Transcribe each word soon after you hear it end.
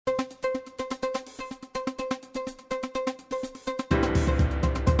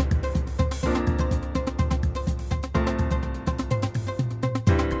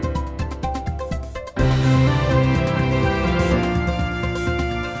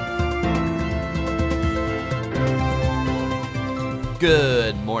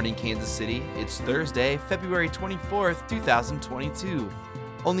Good morning, Kansas City. It's Thursday, February 24th, 2022.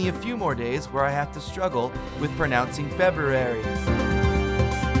 Only a few more days where I have to struggle with pronouncing February.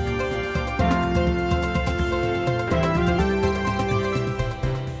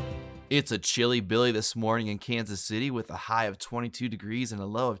 It's a chilly Billy this morning in Kansas City with a high of 22 degrees and a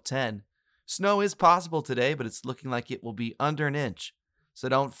low of 10. Snow is possible today, but it's looking like it will be under an inch. So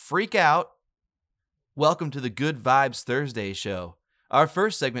don't freak out. Welcome to the Good Vibes Thursday show. Our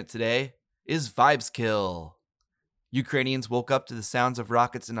first segment today is Vibes Kill. Ukrainians woke up to the sounds of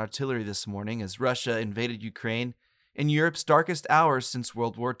rockets and artillery this morning as Russia invaded Ukraine in Europe's darkest hours since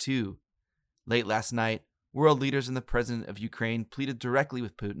World War II. Late last night, world leaders and the president of Ukraine pleaded directly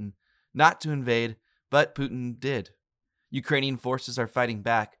with Putin not to invade, but Putin did. Ukrainian forces are fighting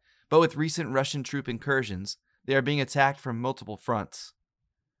back, but with recent Russian troop incursions, they are being attacked from multiple fronts.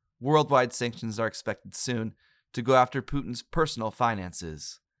 Worldwide sanctions are expected soon to go after Putin's personal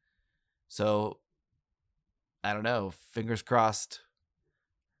finances. So, I don't know, fingers crossed.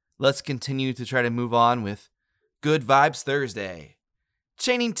 Let's continue to try to move on with Good Vibes Thursday.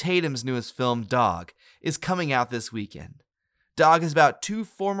 Channing Tatum's newest film, Dog, is coming out this weekend. Dog is about two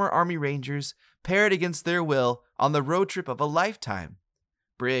former Army Rangers paired against their will on the road trip of a lifetime.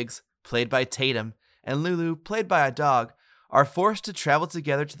 Briggs, played by Tatum, and Lulu, played by a dog, are forced to travel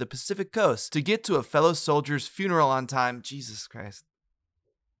together to the Pacific Coast to get to a fellow soldier's funeral on time. Jesus Christ.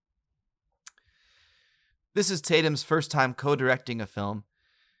 This is Tatum's first time co-directing a film,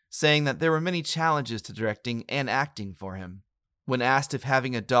 saying that there were many challenges to directing and acting for him. When asked if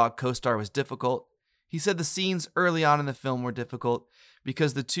having a dog co-star was difficult, he said the scenes early on in the film were difficult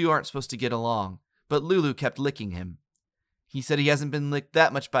because the two aren't supposed to get along, but Lulu kept licking him. He said he hasn't been licked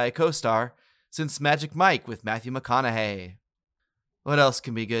that much by a co-star since Magic Mike with Matthew McConaughey. What else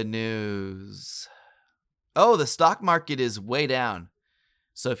can be good news? Oh, the stock market is way down.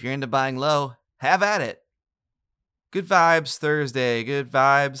 So if you're into buying low, have at it. Good vibes Thursday, good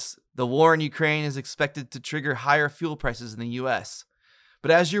vibes. The war in Ukraine is expected to trigger higher fuel prices in the US.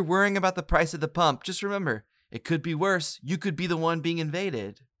 But as you're worrying about the price at the pump, just remember, it could be worse. You could be the one being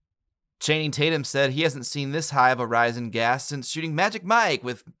invaded. Channing Tatum said he hasn't seen this high of a rise in gas since shooting Magic Mike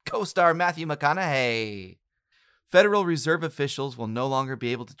with co-star Matthew McConaughey. Federal Reserve officials will no longer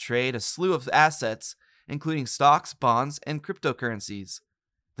be able to trade a slew of assets, including stocks, bonds, and cryptocurrencies.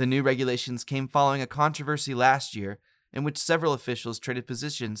 The new regulations came following a controversy last year in which several officials traded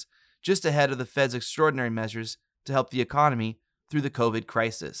positions just ahead of the Fed's extraordinary measures to help the economy through the COVID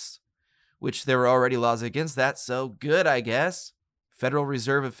crisis. Which there were already laws against that, so good, I guess. Federal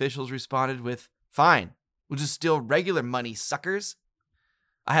Reserve officials responded with, "Fine, we'll just steal regular money, suckers."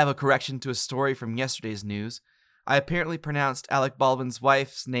 I have a correction to a story from yesterday's news. I apparently pronounced Alec Baldwin's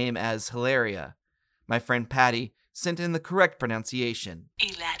wife's name as Hilaria. My friend Patty sent in the correct pronunciation.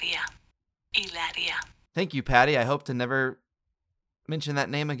 Ilaria. Thank you, Patty. I hope to never mention that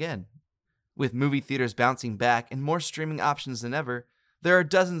name again. With movie theaters bouncing back and more streaming options than ever, there are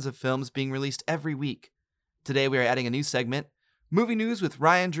dozens of films being released every week. Today we are adding a new segment, Movie News with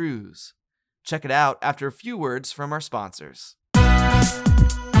Ryan Drews. Check it out after a few words from our sponsors.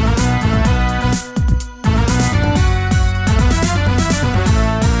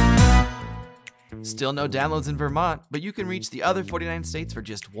 Still no downloads in Vermont, but you can reach the other 49 states for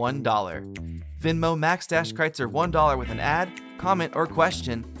just $1. Venmo Max Kreitzer $1 with an ad, comment, or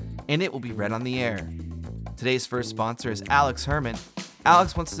question, and it will be read on the air. Today's first sponsor is Alex Herman.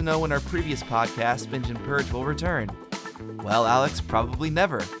 Alex wants to know when our previous podcast, Binge and Purge, will return. Well, Alex, probably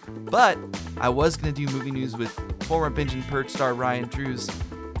never. But I was going to do movie news with former Binge and Purge star Ryan Drews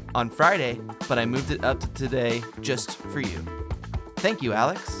on Friday, but I moved it up to today just for you. Thank you,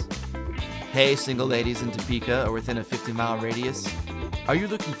 Alex. Hey, single ladies in Topeka or within a 50-mile radius. Are you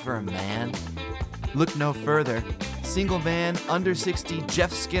looking for a man? Look no further. Single man, under 60,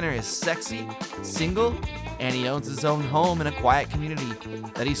 Jeff Skinner is sexy, single, and he owns his own home in a quiet community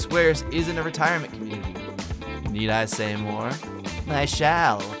that he swears isn't a retirement community. Need I say more? I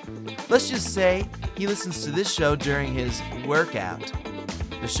shall. Let's just say he listens to this show during his workout.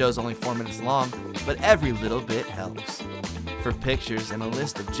 The show's only 4 minutes long, but every little bit helps. For pictures and a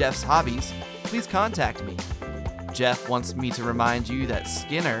list of Jeff's hobbies, please contact me. Jeff wants me to remind you that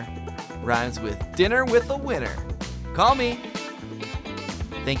Skinner rhymes with dinner with a winner. Call me.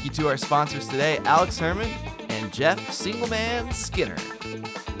 Thank you to our sponsors today, Alex Herman and Jeff Singleman Skinner.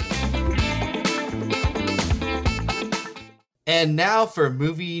 And now for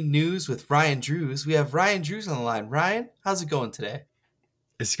movie news with Ryan Drews. We have Ryan Drews on the line. Ryan, how's it going today?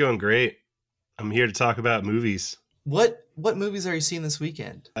 It's going great. I'm here to talk about movies. What movies are you seeing this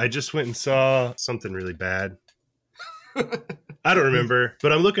weekend? I just went and saw something really bad. I don't remember,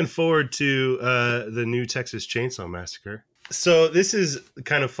 but I'm looking forward to the new Texas Chainsaw Massacre. So this is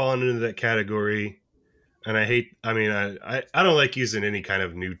kind of falling into that category. And I don't like using any kind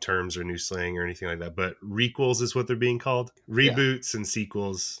of new terms or new slang or anything like that, but requels is what they're being called. Reboots and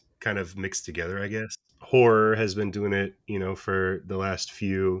sequels kind of mixed together, I guess. Horror has been doing it, for the last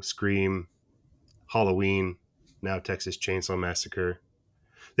few. Scream, Halloween, now Texas Chainsaw Massacre.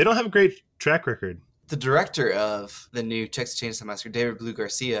 They don't have a great track record. The director of the new Texas Chainsaw Massacre, David Blue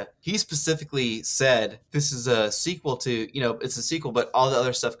Garcia, he specifically said this is a sequel to, it's a sequel, but all the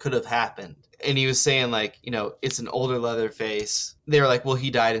other stuff could have happened. And he was saying, it's an older Leatherface. They were like, well, he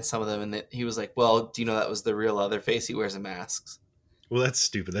died in some of them. And he was like, well, do you know that was the real Leatherface? He wears a mask. Well, that's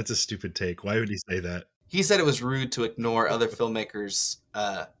stupid. That's a stupid take. Why would he say that? He said it was rude to ignore other filmmakers'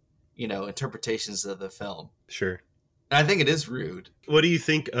 interpretations of the film. Sure. And I think it is rude. What do you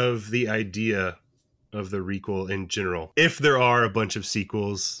think of the idea of the requel in general? If there are a bunch of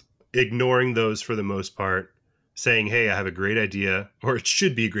sequels, ignoring those for the most part, saying, hey, I have a great idea, or it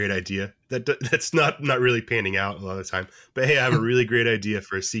should be a great idea. That's not really panning out a lot of the time. But hey, I have a really great idea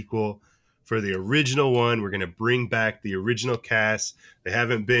for a sequel for the original one. We're going to bring back the original cast. They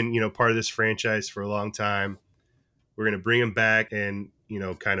haven't been, part of this franchise for a long time. We're going to bring them back and,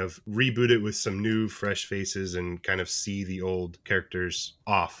 kind of reboot it with some new, fresh faces and kind of see the old characters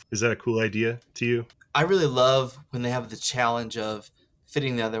off. Is that a cool idea to you? I really love when they have the challenge of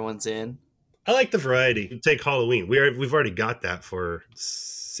fitting the other ones in. I like the variety. Take Halloween. We've already got that for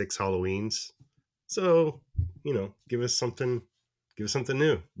 6 Halloweens. So, give us something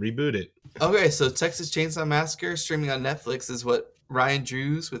new. Reboot it. Okay, so Texas Chainsaw Massacre streaming on Netflix is what Ryan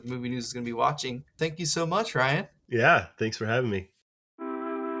Drews with Movie News is going to be watching. Thank you so much, Ryan. Yeah, thanks for having me.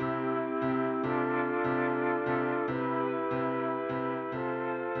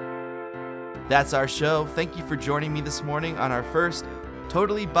 That's our show. Thank you for joining me this morning on our first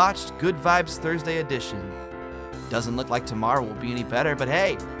totally botched Good Vibes Thursday edition. Doesn't look like tomorrow will be any better, but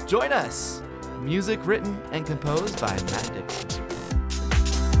hey, join us! Music written and composed by Matt Dixon.